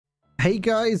Hey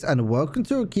guys, and welcome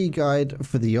to a key guide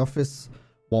for the Office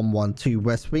 112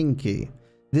 West Wing key.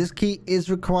 This key is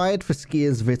required for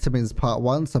Skiers Vitamins Part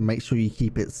 1, so make sure you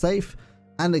keep it safe.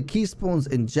 And the key spawns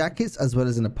in jackets as well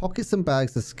as in the pockets and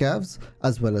bags of Scavs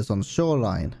as well as on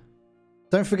Shoreline.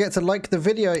 Don't forget to like the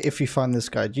video if you find this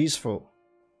guide useful.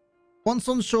 Once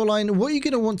on Shoreline, what you're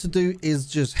going to want to do is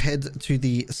just head to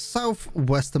the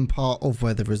southwestern part of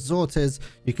where the resort is.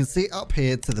 You can see up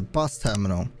here to the bus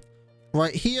terminal.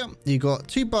 Right here, you got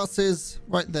two buses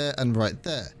right there and right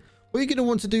there. What you're going to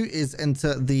want to do is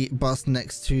enter the bus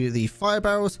next to the fire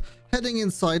barrels. Heading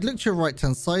inside, look to your right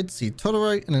hand side, see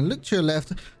tolerate, and then look to your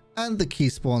left and the key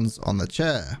spawns on the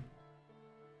chair.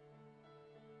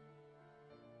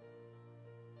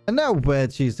 And now where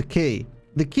to use the key.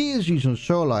 The key is used on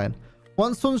Shoreline.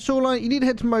 Once on Shoreline, you need to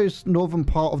head to the most northern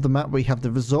part of the map where you have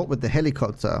the resort with the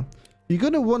helicopter. You're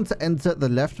going to want to enter the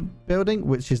left building,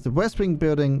 which is the West Wing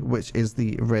building, which is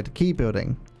the red key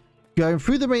building. Going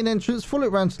through the main entrance, follow it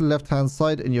around to the left hand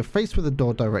side and you're faced with a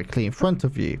door directly in front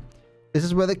of you. This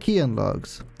is where the key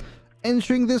unlocks.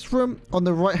 Entering this room, on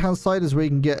the right hand side is where you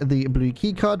can get the blue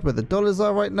key card where the dollars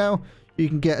are right now. You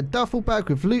can get a duffel bag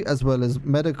with loot as well as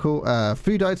medical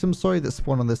food items that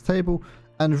spawn on this table.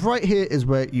 And right here is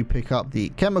where you pick up the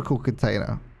chemical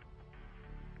container.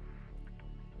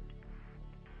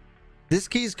 This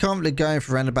key is currently going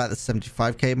for around about the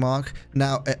 75k mark.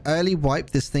 Now, at early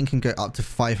wipe, this thing can go up to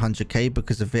 500k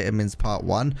because of Vitamins Part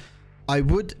 1. I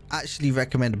would actually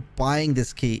recommend buying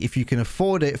this key if you can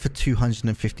afford it for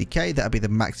 250k. That would be the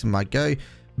maximum I go.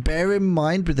 Bear in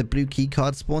mind with the blue key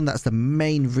card spawn, that's the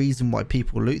main reason why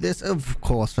people loot this. Of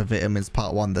course, for Vitamins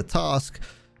Part 1, the task.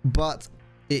 But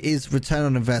it is return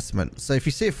on investment. So if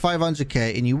you see a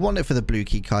 500k and you want it for the blue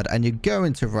key card and you're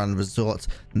going to run resorts,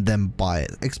 then buy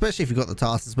it, especially if you've got the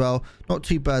task as well. Not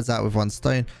two birds out with one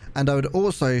stone. And I would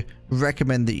also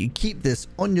recommend that you keep this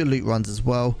on your loot runs as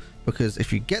well, because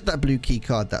if you get that blue key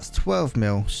card, that's 12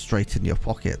 mil straight in your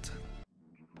pocket.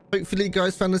 Hopefully you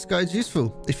guys found this guide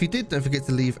useful. If you did, don't forget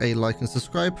to leave a like and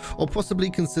subscribe, or possibly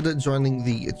consider joining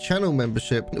the channel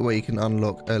membership where you can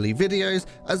unlock early videos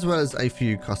as well as a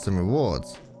few custom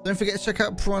rewards. Don't forget to check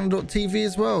out Piranha.tv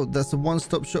as well. That's a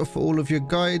one-stop shop for all of your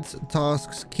guides,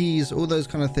 tasks, keys, all those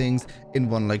kind of things in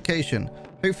one location.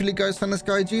 Hopefully you guys found this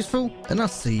guide useful, and I'll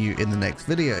see you in the next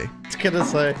video. I was gonna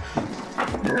say.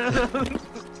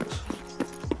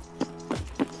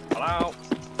 Hello?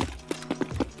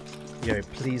 Yo,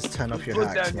 please turn off your Put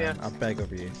hacks, down man. here. I beg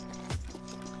of you.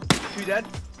 You dead?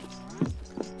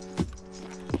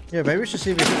 Yeah, maybe we should see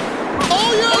if we can...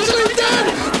 Oh, you're actually dead!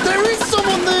 There is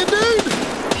someone there, dude!